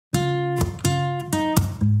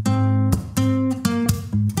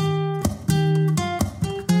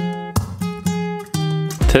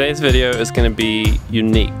Today's video is going to be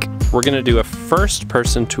unique. We're going to do a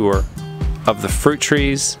first-person tour of the fruit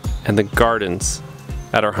trees and the gardens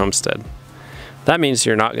at our homestead. That means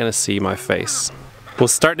you're not going to see my face. We'll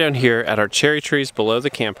start down here at our cherry trees below the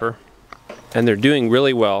camper, and they're doing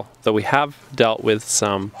really well, though we have dealt with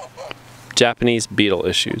some Japanese beetle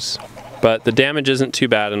issues. But the damage isn't too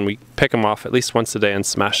bad, and we pick them off at least once a day and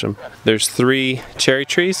smash them. There's 3 cherry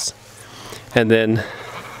trees, and then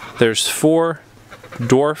there's 4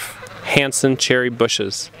 dwarf Hansen cherry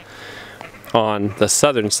bushes on the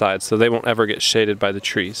southern side, so they won't ever get shaded by the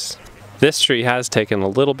trees. This tree has taken a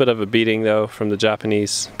little bit of a beating though from the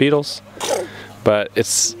Japanese beetles, but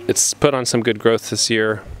it's put on some good growth this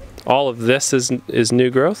year. All of this is new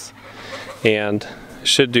growth and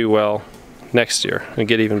should do well next year and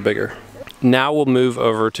get even bigger. Now we'll move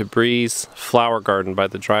over to Bree's flower garden by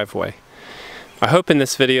the driveway. I hope in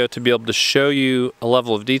this video to be able to show you a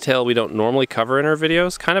level of detail we don't normally cover in our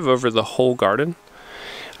videos, kind of over the whole garden.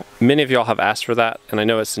 Many of y'all have asked for that, and I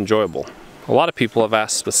know it's enjoyable. A lot of people have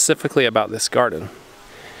asked specifically about this garden.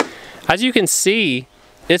 As you can see,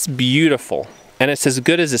 it's beautiful, and it's as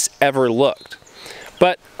good as it's ever looked.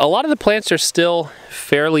 But a lot of the plants are still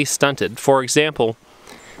fairly stunted. For example,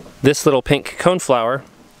 this little pink coneflower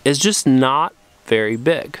is just not very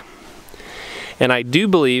big. And I do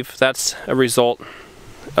believe that's a result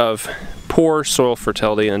of poor soil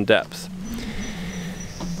fertility and depth.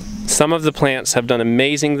 Some of the plants have done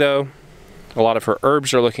amazing though. A lot of her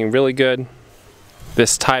herbs are looking really good.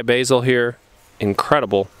 This Thai basil here,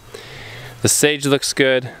 incredible. The sage looks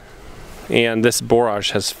good, and this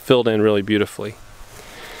borage has filled in really beautifully.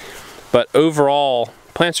 But overall,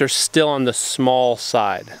 plants are still on the small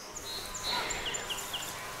side.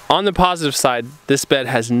 On the positive side, this bed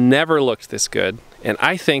has never looked this good, and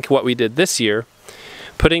I think what we did this year,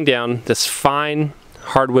 putting down this fine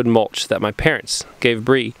hardwood mulch that my parents gave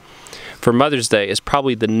Bree for Mother's Day, is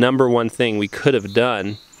probably the #1 thing we could have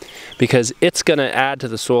done, because it's going to add to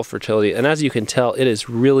the soil fertility, and as you can tell, it is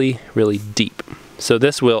really, really deep. So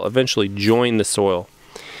this will eventually join the soil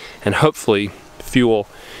and hopefully fuel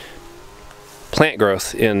plant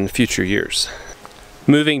growth in future years.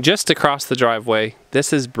 Moving just across the driveway,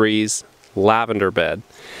 this is Bree's lavender bed.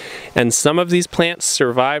 And some of these plants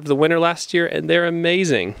survived the winter last year, and they're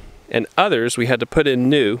amazing. And others we had to put in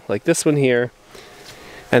new, like this one here,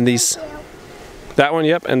 and that one,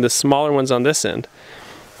 yep, and the smaller ones on this end.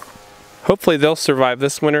 Hopefully they'll survive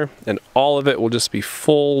this winter, and all of it will just be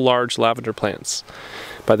full, large lavender plants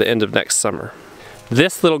by the end of next summer.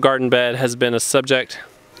 This little garden bed has been a subject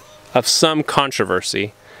of some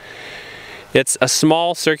controversy. It's a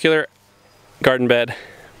small circular garden bed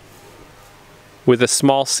with a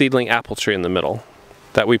small seedling apple tree in the middle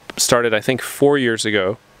that we started, I think, 4 years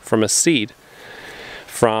ago from a seed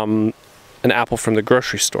from an apple from the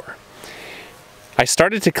grocery store. I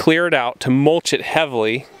started to clear it out to mulch it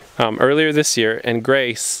heavily earlier this year, and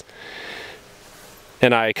Grace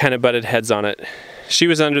and I kind of butted heads on it. She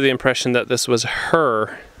was under the impression that this was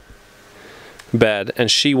her bed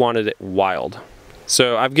and she wanted it wild.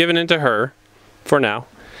 So I've given in to her for now,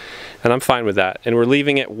 and I'm fine with that, and we're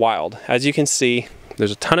leaving it wild. As you can see,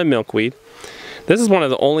 there's a ton of milkweed. This is one of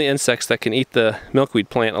the only insects that can eat the milkweed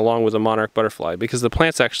plant along with a monarch butterfly, because the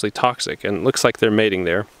plant's actually toxic and it looks like they're mating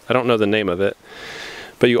there. I don't know the name of it,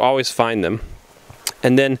 but you always find them.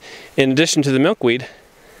 And then in addition to the milkweed,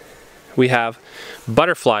 we have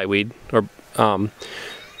butterfly weed,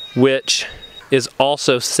 which is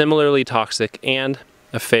also similarly toxic and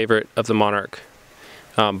a favorite of the monarch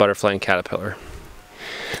butterfly and caterpillar.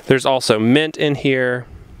 There's also mint in here.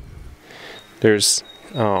 There's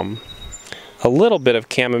a little bit of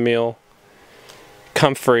chamomile,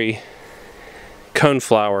 comfrey,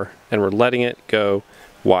 coneflower, and we're letting it go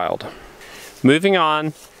wild. Moving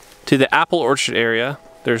on to the apple orchard area,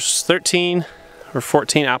 there's 13 or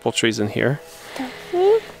 14 apple trees in here.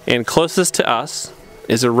 And closest to us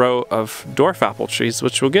is a row of dwarf apple trees,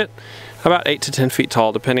 which will get about 8 to 10 feet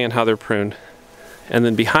tall depending on how they're pruned. And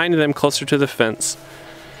then behind them, closer to the fence,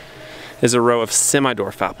 is a row of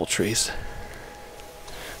semi-dwarf apple trees.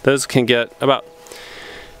 Those can get about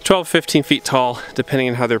 12-15 feet tall depending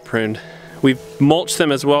on how they're pruned. We've mulched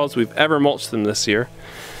them as well as we've ever mulched them this year,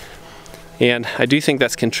 and I do think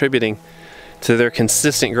that's contributing to their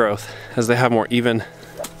consistent growth as they have more even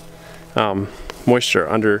moisture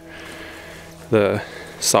under the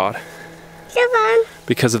sod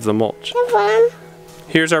because of the mulch.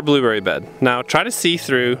 Here's our blueberry bed. Now try to see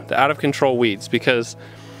through the out of control weeds, because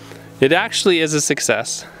it actually is a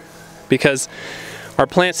success, because our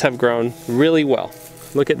plants have grown really well.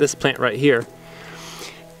 Look at this plant right here.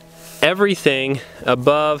 Everything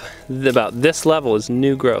above about this level is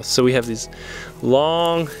new growth. So we have these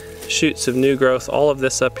long shoots of new growth, all of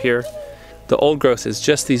this up here. The old growth is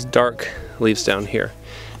just these dark leaves down here.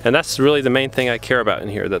 And that's really the main thing I care about in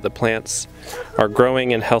here, that the plants are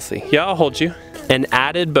growing and healthy. Yeah, I'll hold you. An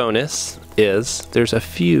added bonus is there's a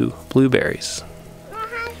few blueberries.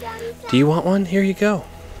 Do you want one? Here you go.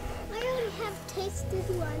 I don't have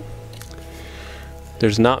tasted one.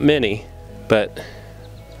 There's not many, but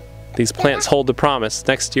these plants hold the promise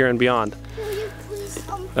next year and beyond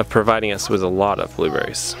of providing us with a lot of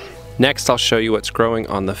blueberries. Next, I'll show you what's growing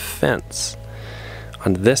on the fence.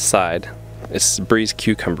 On this side, it's Bree's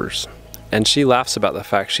cucumbers. And she laughs about the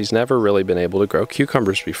fact she's never really been able to grow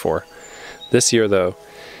cucumbers before. This year, though,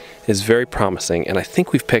 is very promising, and I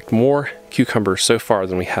think we've picked more cucumbers so far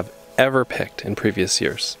than we have ever picked in previous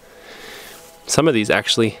years. Some of these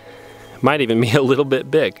actually might even be a little bit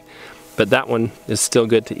big, but that one is still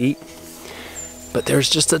good to eat. But there's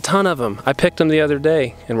just a ton of them. I picked them the other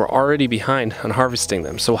day, and we're already behind on harvesting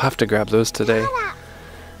them, so we'll have to grab those today.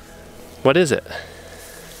 What is it?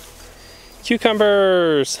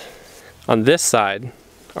 Cucumbers! On this side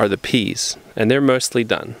are the peas, and they're mostly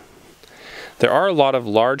done. There are a lot of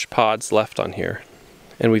large pods left on here,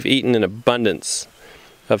 and we've eaten an abundance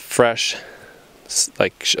of fresh,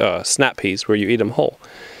 like snap peas, where you eat them whole.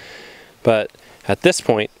 But at this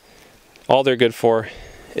point, all they're good for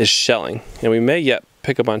is shelling, and we may yet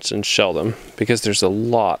pick a bunch and shell them because there's a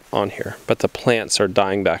lot on here, but the plants are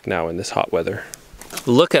dying back now in this hot weather.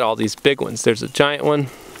 Look at all these big ones. There's a giant one,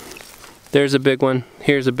 there's a big one,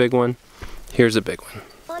 here's a big one, here's a big one.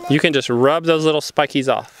 You can just rub those little spikies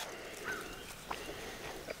off.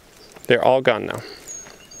 They're all gone now.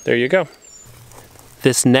 There you go.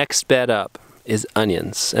 This next bed up is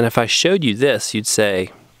onions, and if I showed you this, you'd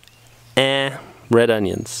say, red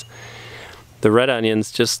onions. The red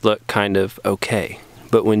onions just look kind of okay.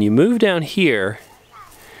 But when you move down here,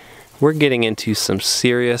 we're getting into some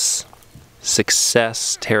serious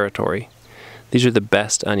success territory. These are the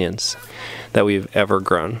best onions that we've ever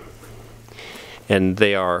grown. And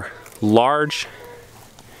they are large,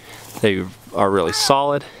 they are really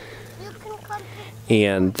solid,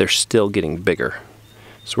 and they're still getting bigger.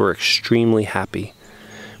 So we're extremely happy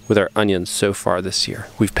with our onions so far this year.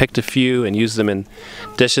 We've picked a few and used them in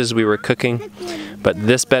dishes we were cooking, but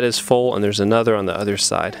this bed is full and there's another on the other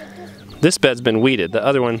side. This bed's been weeded. The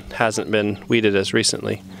other one hasn't been weeded as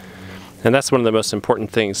recently. And that's one of the most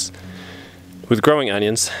important things with growing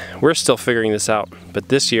onions. We're still figuring this out, but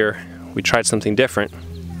this year we tried something different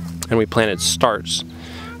and we planted starts,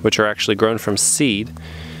 which are actually grown from seed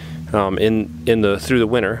through the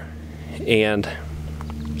winter, and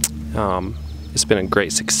it's been a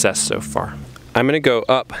great success so far. I'm going to go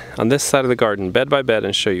up on this side of the garden bed by bed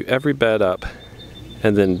and show you every bed up,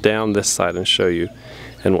 and then down this side and show you,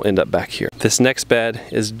 and we'll end up back here. This next bed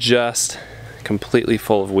is just completely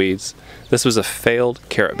full of weeds. This was a failed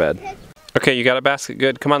carrot bed. Okay, you got a basket,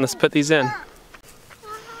 good. Come on, let's put these in.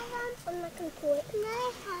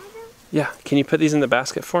 Yeah, can you put these in the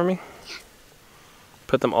basket for me?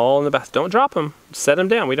 Put them all in the basket. Don't drop them. Set them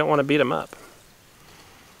down. We don't want to beat them up.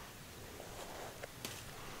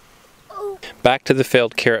 Back to the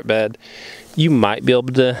failed carrot bed. You might be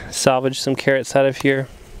able to salvage some carrots out of here.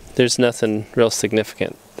 There's nothing real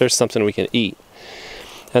significant. There's something we can eat.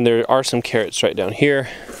 And there are some carrots right down here,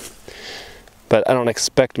 but I don't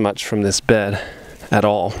expect much from this bed at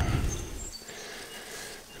all.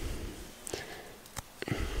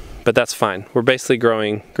 But that's fine. We're basically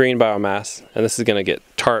growing green biomass, and this is going to get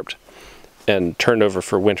tarped and turned over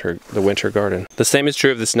for winter, the winter garden. The same is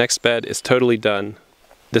true of this next bed. It's totally done.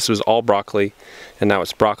 This was all broccoli, and now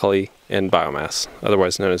it's broccoli and biomass,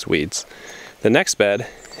 otherwise known as weeds. The next bed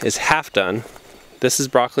is half done. This is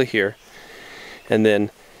broccoli here, and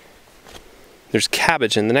then there's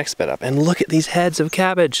cabbage in the next bed up. And look at these heads of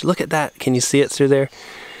cabbage. Look at that. Can you see it through there?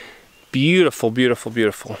 Beautiful, beautiful,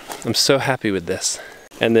 beautiful. I'm so happy with this.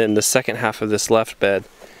 And then the second half of this left bed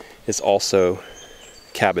is also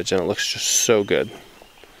cabbage, and it looks just so good.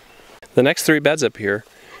 The next three beds up here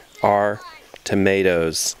are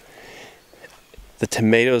tomatoes. The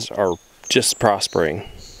tomatoes are just prospering,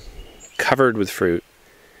 covered with fruit,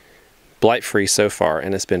 blight-free so far,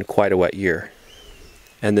 and it's been quite a wet year.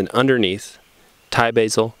 And then underneath, Thai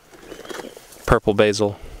basil, purple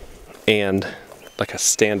basil, and like a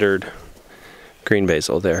standard green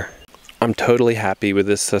basil there. I'm totally happy with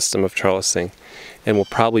this system of trellising, and we'll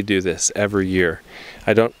probably do this every year.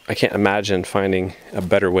 I can't imagine finding a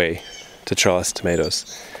better way to trellis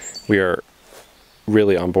tomatoes. We are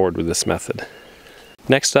really on board with this method.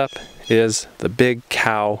 Next up is the big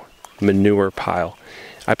cow manure pile.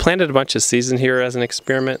 I planted a bunch of seeds in here as an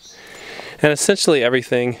experiment, and essentially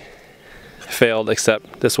everything failed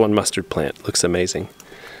except this one mustard plant. Looks amazing.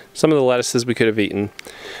 Some of the lettuces we could have eaten,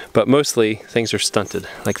 but mostly things are stunted,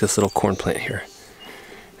 like this little corn plant here.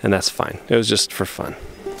 And that's fine. It was just for fun.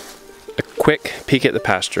 A quick peek at the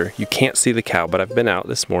pasture. You can't see the cow, but I've been out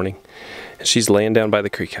this morning, and she's laying down by the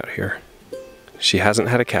creek out here. She hasn't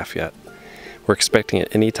had a calf yet. We're expecting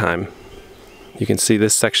it any time. You can see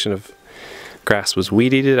this section of grass was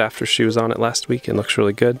weed-eated after she was on it last week and looks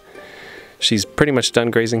really good. She's pretty much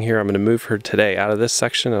done grazing here. I'm going to move her today out of this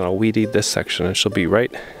section and I'll weed-eat this section, and she'll be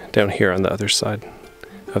right down here on the other side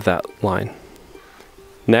of that line.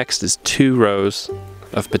 Next is 2 rows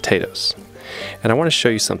of potatoes. And I want to show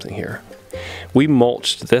you something here. We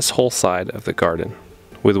mulched this whole side of the garden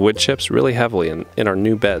with wood chips really heavily in our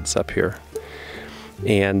new beds up here.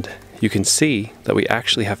 And you can see that we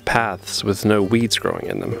actually have paths with no weeds growing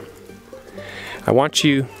in them. I want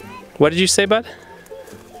you, what did you say, bud?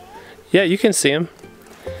 Yeah, you can see them.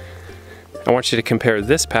 I want you to compare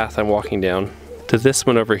this path I'm walking down to this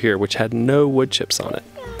one over here, which had no wood chips on it.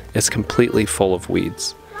 It's completely full of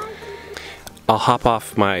weeds. I'll hop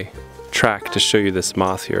off my track to show you this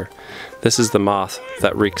moth here. This is the moth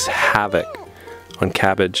that wreaks havoc on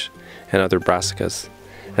cabbage and other brassicas.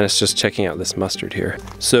 And it's just checking out this mustard here.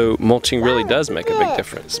 So mulching really does make a big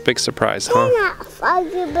difference. Big surprise, huh?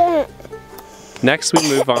 Next we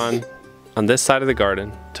move on this side of the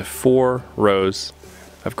garden to 4 rows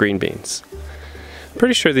of green beans. I'm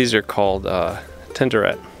pretty sure these are called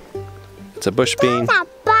tenderette. It's a bush bean.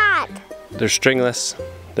 They're stringless.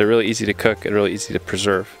 They're really easy to cook and really easy to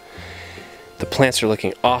preserve. The plants are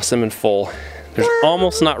looking awesome and full. There's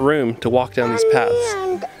almost not room to walk down these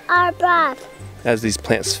paths as these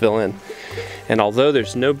plants fill in. And although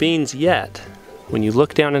there's no beans yet, when you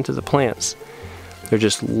look down into the plants, they're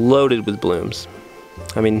just loaded with blooms.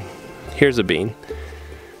 I mean, here's a bean.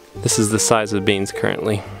 This is the size of the beans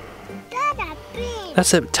currently.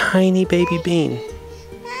 That's a tiny baby bean.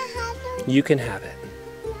 You can have it.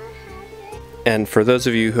 And for those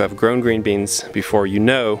of you who have grown green beans before, you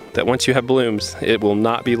know that once you have blooms, it will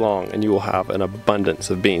not be long and you will have an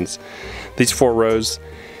abundance of beans. These 4 rows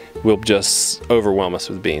will just overwhelm us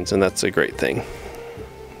with beans, and that's a great thing.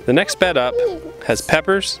 The next bed up has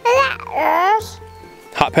peppers,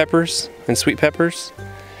 hot peppers, and sweet peppers,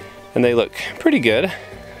 and they look pretty good.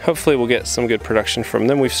 Hopefully we'll get some good production from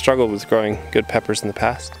them. We've struggled with growing good peppers in the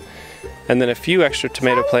past. And then a few extra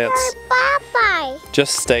tomato plants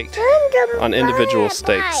just staked on individual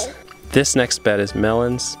stakes. This next bed is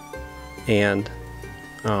melons and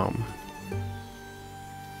oh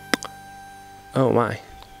my,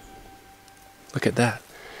 look at that.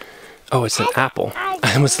 Oh, it's an apple.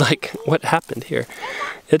 I was like, what happened here?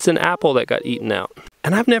 It's an apple that got eaten out.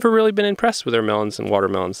 And I've never really been impressed with our melons and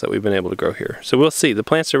watermelons that we've been able to grow here. So we'll see. The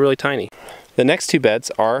plants are really tiny. The next 2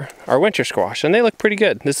 beds are our winter squash, and they look pretty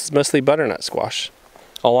good. This is mostly butternut squash.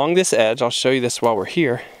 Along this edge, I'll show you this while we're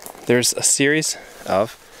here, there's a series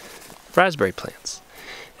of raspberry plants.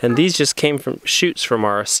 And these just came from shoots from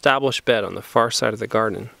our established bed on the far side of the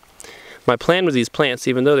garden. My plan with these plants,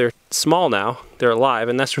 even though they're small now, they're alive,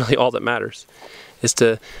 and that's really all that matters, is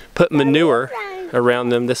to put manure around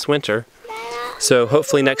them this winter. So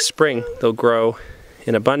hopefully next spring they'll grow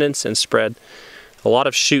in abundance and spread a lot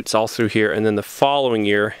of shoots all through here, and then the following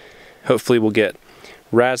year hopefully we'll get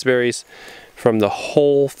raspberries from the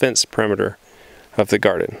whole fence perimeter of the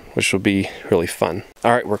garden, which will be really fun.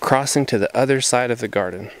 Alright, we're crossing to the other side of the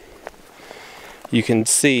garden. You can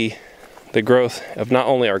see the growth of not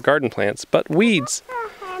only our garden plants, but weeds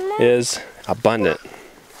is abundant.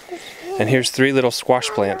 And here's 3 little squash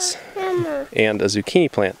plants and a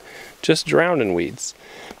zucchini plant just drowned in weeds.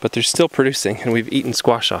 But they're still producing, and we've eaten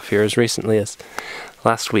squash off here as recently as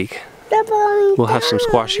last week. We'll have some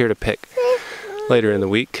squash here to pick later in the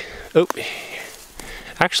week. Oh,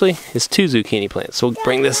 actually, it's 2 zucchini plants, so we'll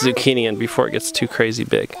bring this zucchini in before it gets too crazy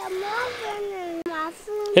big.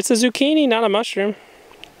 It's a zucchini, not a mushroom.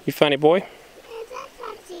 You funny boy.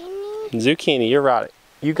 Zucchini, you're right.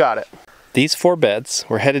 You got it. These 4 beds,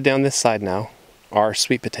 we're headed down this side now, are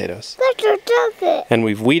sweet potatoes. And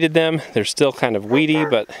we've weeded them. They're still kind of weedy,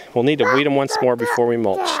 but we'll need to weed them once more before we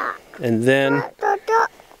mulch. And then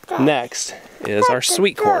next is our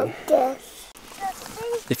sweet corn.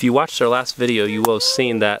 If you watched our last video, you will have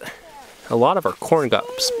seen that a lot of our corn got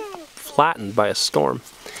flattened by a storm.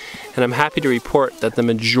 And I'm happy to report that the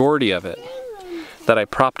majority of it that I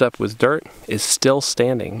propped up with dirt is still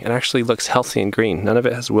standing and actually looks healthy and green. None of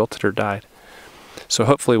it has wilted or died. So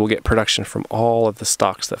hopefully we'll get production from all of the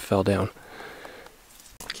stalks that fell down.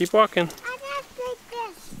 Keep walking.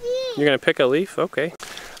 You're gonna pick a leaf? Okay.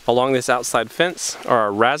 Along this outside fence are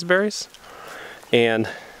our raspberries, and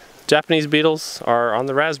Japanese beetles are on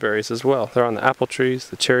the raspberries as well. They're on the apple trees,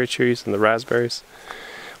 the cherry trees, and the raspberries.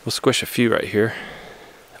 We'll squish a few right here.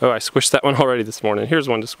 Oh, I squished that one already this morning. Here's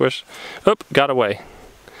one to squish. Oh, got away.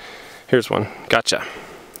 Here's one. Gotcha.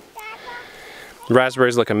 The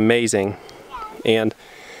raspberries look amazing. And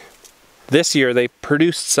this year they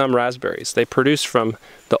produced some raspberries. They produced from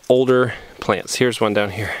the older plants. Here's one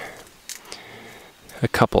down here. A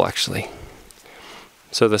couple actually.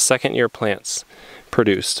 So the second year plants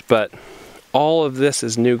produced, but all of this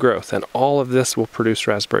is new growth, and all of this will produce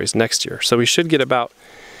raspberries next year. So we should get about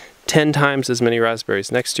 10 times as many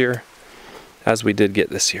raspberries next year as we did get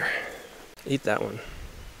this year. Eat that one.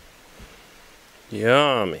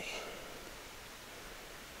 Yummy.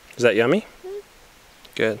 Is that yummy?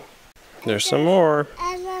 Good. There's some more.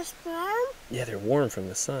 Yeah, they're warm from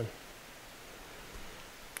the sun.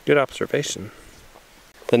 Good observation.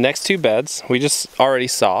 The next two beds we just already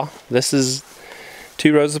saw. This is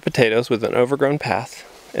 2 rows of potatoes with an overgrown path.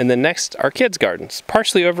 And then next, our kids' gardens,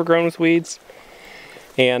 partially overgrown with weeds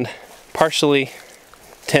and partially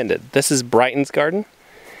tended. This is Brighton's garden,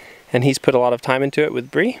 and he's put a lot of time into it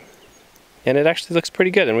with Bree, and it actually looks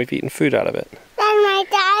pretty good, and we've eaten food out of it.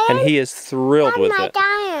 And he is thrilled with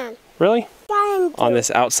it. Really? On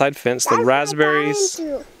this outside fence, the raspberries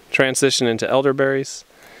transition into elderberries,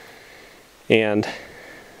 and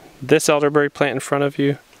this elderberry plant in front of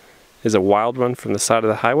you is a wild one from the side of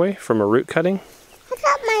the highway from a root cutting.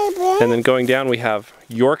 And then going down we have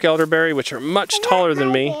York elderberry, which are much taller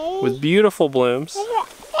than me, with beautiful blooms.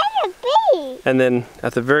 And then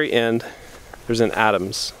at the very end there's an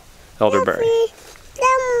Adams elderberry.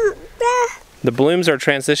 The blooms are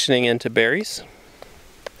transitioning into berries,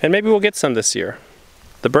 and maybe we'll get some this year.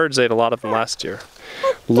 The birds ate a lot of them last year.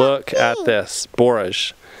 Look at this,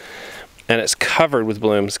 borage. And it's covered with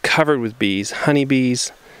blooms, covered with bees,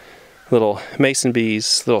 honeybees, little mason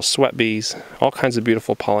bees, little sweat bees, all kinds of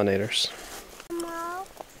beautiful pollinators.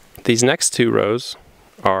 These next 2 rows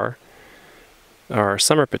are our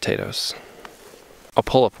summer potatoes. I'll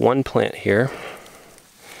pull up one plant here,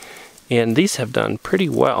 and these have done pretty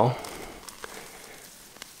well.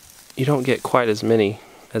 You don't get quite as many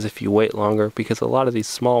as if you wait longer, because a lot of these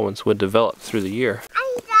small ones would develop through the year.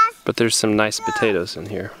 But there's some nice potatoes in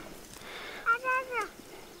here,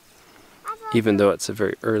 even though it's a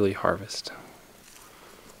very early harvest.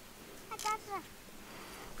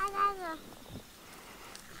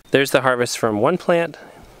 There's the harvest from one plant.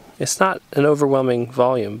 It's not an overwhelming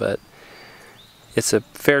volume, but it's a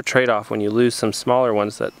fair trade-off when you lose some smaller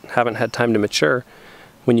ones that haven't had time to mature,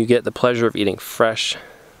 when you get the pleasure of eating fresh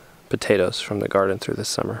potatoes from the garden through the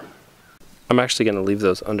summer. I'm actually going to leave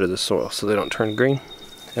those under the soil so they don't turn green,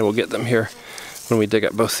 and we'll get them here when we dig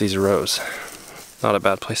up both these rows. Not a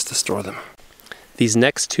bad place to store them. These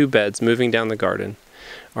next 2 beds moving down the garden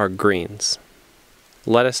are greens.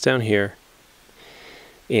 Lettuce down here,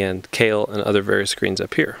 and kale and other various greens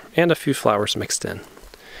up here, and a few flowers mixed in.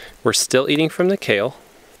 We're still eating from the kale,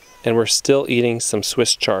 and we're still eating some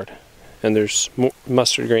Swiss chard. And there's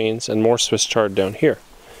mustard greens and more Swiss chard down here.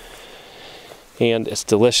 And it's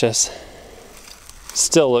delicious.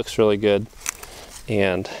 Still looks really good,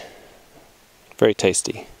 and very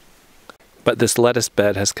tasty. But this lettuce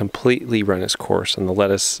bed has completely run its course, and the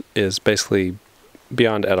lettuce is basically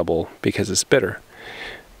beyond edible because it's bitter.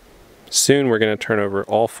 Soon we're going to turn over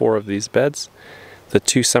all 4 of these beds, the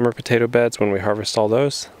 2 summer potato beds when we harvest all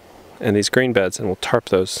those, and these green beds, and we'll tarp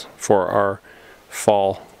those for our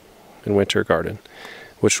fall and winter garden,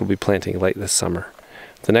 which we'll be planting late this summer.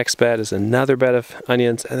 The next bed is another bed of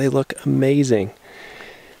onions, and they look amazing.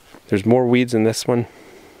 There's more weeds in this one,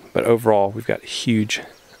 but overall we've got huge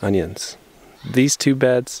onions. These 2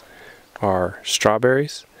 beds are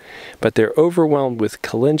strawberries, but they're overwhelmed with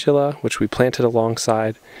calendula, which we planted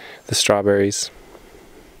alongside the strawberries,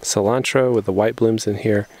 cilantro with the white blooms in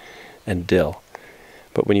here, and dill.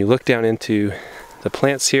 But when you look down into the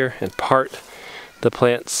plants here and part the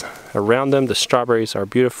plants around them, the strawberries are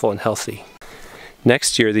beautiful and healthy.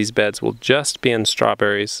 Next year these beds will just be in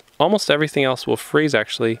strawberries. Almost everything else will freeze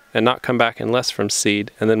actually and not come back unless from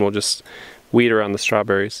seed, and then we'll just weed around the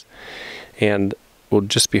strawberries, and we'll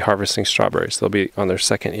just be harvesting strawberries. They'll be on their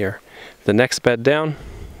 2nd year. The next bed down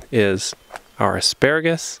is our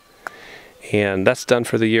asparagus, and that's done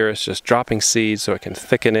for the year. It's just dropping seeds so it can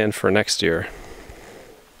thicken in for next year.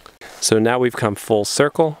 So now we've come full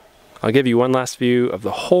circle. I'll give you one last view of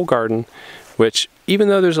the whole garden, which, even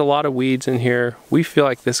though there's a lot of weeds in here, we feel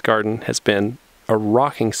like this garden has been a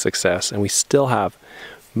rocking success, and we still have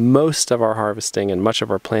most of our harvesting and much of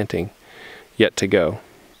our planting yet to go.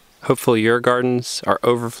 Hopefully your gardens are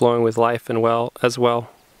overflowing with life and as well,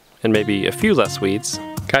 and maybe a few less weeds.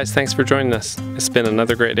 Guys, thanks for joining us. It's been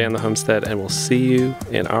another great day on the homestead, and we'll see you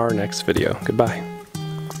in our next video. Goodbye.